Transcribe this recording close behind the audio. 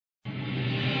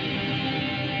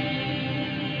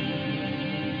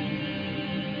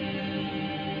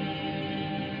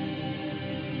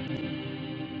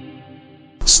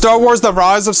Star Wars The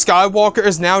Rise of Skywalker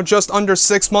is now just under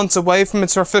 6 months away from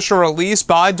its official release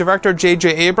by director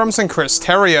J.J. Abrams and Chris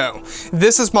Terrio.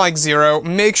 This is Mike Zero.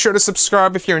 Make sure to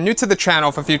subscribe if you're new to the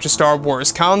channel for future Star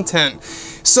Wars content.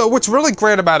 So what's really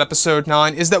great about Episode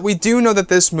 9 is that we do know that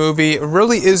this movie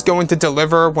really is going to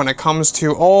deliver when it comes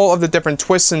to all of the different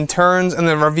twists and turns and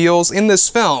the reveals in this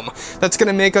film that's going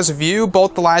to make us view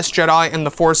both The Last Jedi and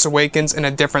The Force Awakens in a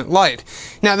different light.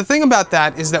 Now the thing about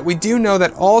that is that we do know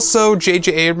that also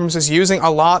J.J. Abrams is using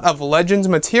a lot of Legends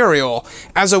material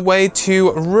as a way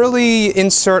to really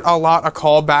insert a lot of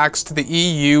callbacks to the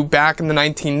EU back in the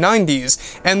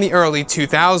 1990s and the early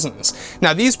 2000s.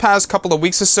 Now these past couple of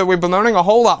weeks or so we've been learning a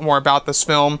whole lot more about this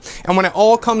film, and when it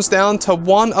all comes down to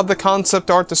one of the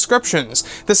concept art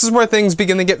descriptions, this is where things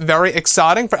begin to get very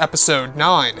exciting for Episode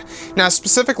 9. Now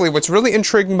specifically, what's really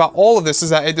intriguing about all of this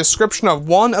is that a description of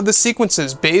one of the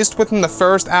sequences based within the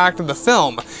first act of the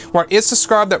film, where it's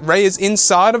described that Rey is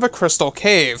inside of a crystal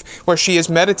cave, where she is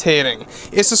meditating.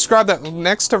 It's described that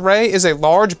next to Rey is a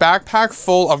large backpack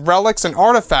full of relics and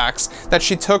artifacts that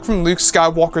she took from Luke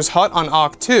Skywalker's hut on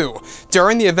Ahch-To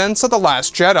during the events of The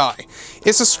Last Jedi.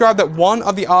 It's described that one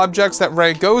of the objects that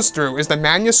Rey goes through is the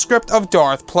manuscript of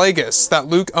Darth Plagueis that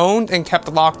Luke owned and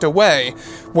kept locked away,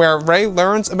 where Rey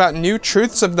learns about new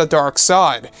truths of the dark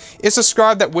side. It's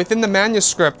described that within the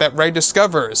manuscript that Rey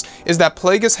discovers is that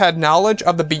Plagueis had knowledge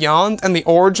of the beyond and the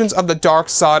origins of the dark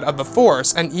side of the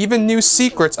Force, and even new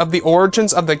secrets of the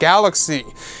origins of the galaxy.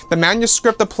 The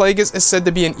manuscript of Plagueis is said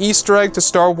to be an Easter egg to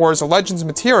Star Wars Legends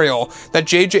material that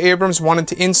J.J. Abrams wanted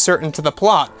to insert into the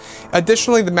plot.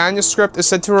 Additionally, the manuscript is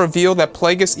said to reveal that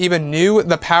Plagueis even knew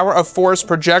the power of Force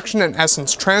projection and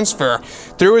essence transfer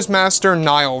through his master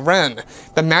Nile Ren.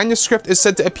 The manuscript is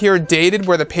said to appear dated,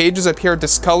 where the pages appear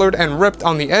discolored and ripped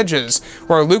on the edges,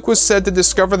 where Luke was said to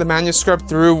discover the manuscript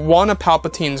through one of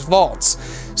Palpatine's vaults.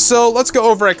 So let's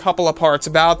go over a couple of parts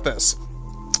about this.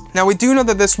 Now we do know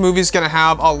that this movie is going to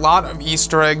have a lot of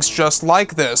Easter eggs just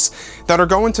like this that are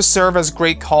going to serve as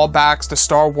great callbacks to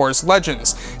Star Wars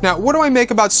Legends. Now what do I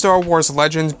make about Star Wars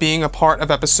Legends being a part of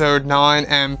Episode 9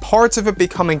 and parts of it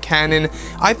becoming canon?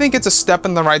 I think it's a step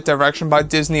in the right direction by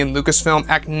Disney and Lucasfilm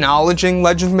acknowledging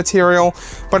Legends material,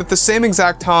 but at the same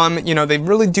exact time, you know, they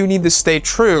really do need to stay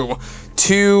true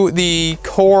to the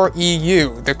core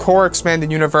EU, the core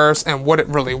expanded universe, and what it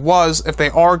really was if they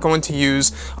are going to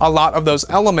use a lot of those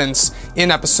elements in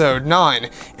Episode 9.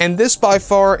 And this by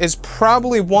far is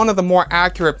probably one of the more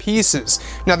accurate pieces.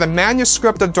 Now the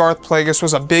manuscript of Darth Plagueis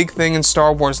was a big thing in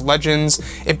Star Wars Legends.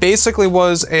 It basically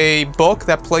was a book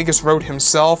that Plagueis wrote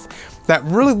himself that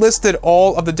really listed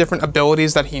all of the different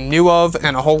abilities that he knew of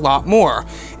and a whole lot more.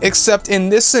 Except in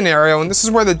this scenario, and this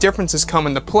is where the differences come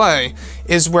into play,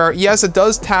 is where, yes, it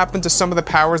does tap into some of the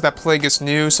powers that Plagueis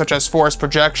knew, such as Force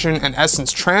projection and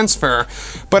essence transfer,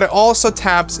 but it also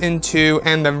taps into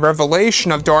and the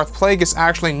revelation of Darth Plagueis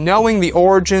actually knowing the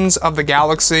origins of the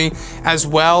galaxy, as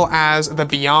well as the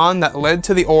beyond that led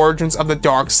to the origins of the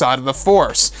dark side of the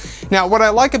Force. Now, what I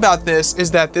like about this is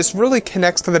that this really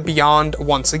connects to the beyond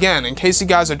once again. In case you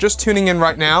guys are just tuning in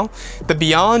right now, the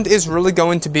beyond is really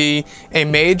going to be a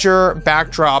major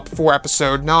backdrop for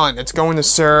Episode 9. It's going to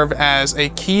serve as a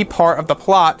key part of the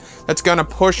plot that's going to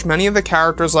push many of the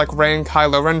characters like Rey and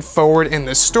Kylo Ren forward in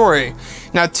this story.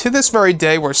 Now, to this very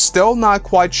day, we're still not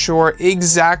quite sure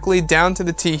exactly, down to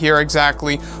the T here,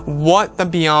 exactly what the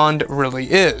beyond really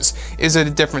is. Is it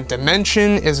a different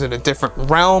dimension? Is it a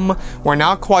different realm? We're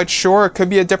not quite sure. It could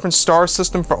be a different star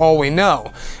system for all we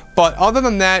know. But other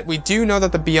than that, we do know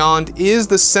that the Beyond is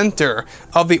the center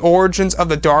of the origins of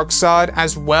the dark side,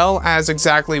 as well as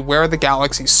exactly where the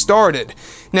galaxy started.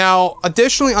 Now,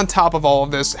 additionally on top of all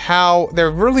of this, how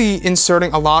they're really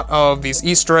inserting a lot of these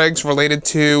Easter eggs related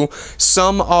to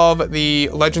some of the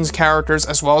Legends characters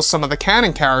as well as some of the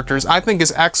canon characters, I think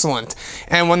is excellent.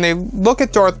 And when they look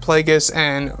at Darth Plagueis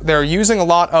and they're using a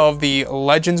lot of the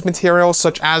Legends material,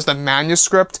 such as the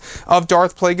manuscript of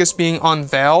Darth Plagueis being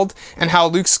unveiled, and how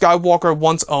Luke Skywalker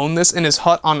once owned this in his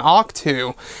hut on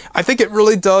Ahch-To, I think it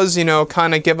really does, you know,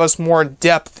 kind of give us more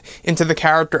depth into the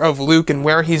character of Luke and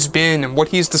where he's been and what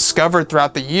he's discovered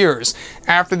throughout the years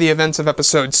after the events of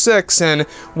Episode 6 and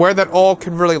where that all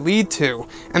could really lead to.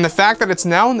 And the fact that it's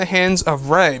now in the hands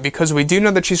of Rey, because we do know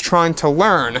that she's trying to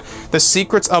learn the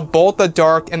secrets of both the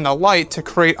dark and the light to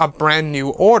create a brand new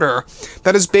order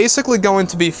that is basically going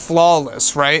to be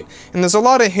flawless, right? And there's a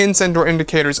lot of hints and or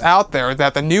indicators out there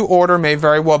that the new order may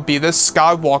very well be this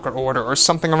Skywalker order or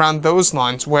something around those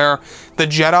lines, where the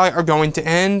Jedi are going to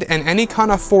end and any kind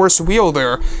of Force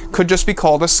wielder could just be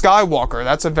called a Skywalker.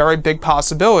 That's a very big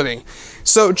possibility.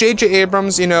 So J.J.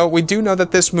 Abrams, you know, we do know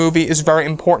that this movie is very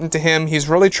important to him. He's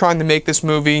really trying to make this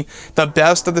movie the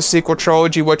best of the sequel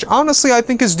trilogy, which honestly I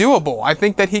think is doable. I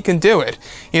think that he can do it.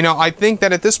 You know, I think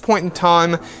that at this point in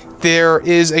time, there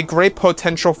is a great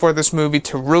potential for this movie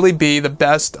to really be the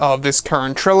best of this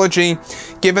current trilogy,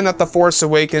 given that The Force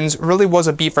Awakens really was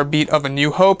a beat for beat of A New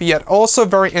Hope, yet also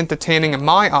very entertaining in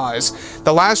my eyes.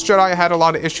 The Last Jedi I had a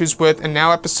lot of issues with, and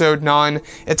now Episode 9,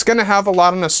 it's going to have a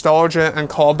lot of nostalgia and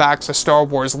callbacks to Star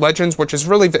Wars Legends, which is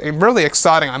really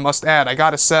exciting, I must add, I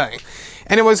gotta say.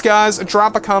 Anyways, guys,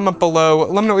 drop a comment below.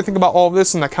 Let me know what you think about all of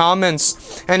this in the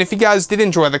comments. And if you guys did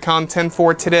enjoy the content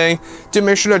for today, do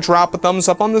make sure to drop a thumbs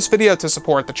up on this video to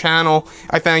support the channel.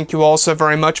 I thank you all so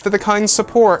very much for the kind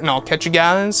support, and I'll catch you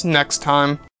guys next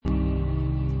time.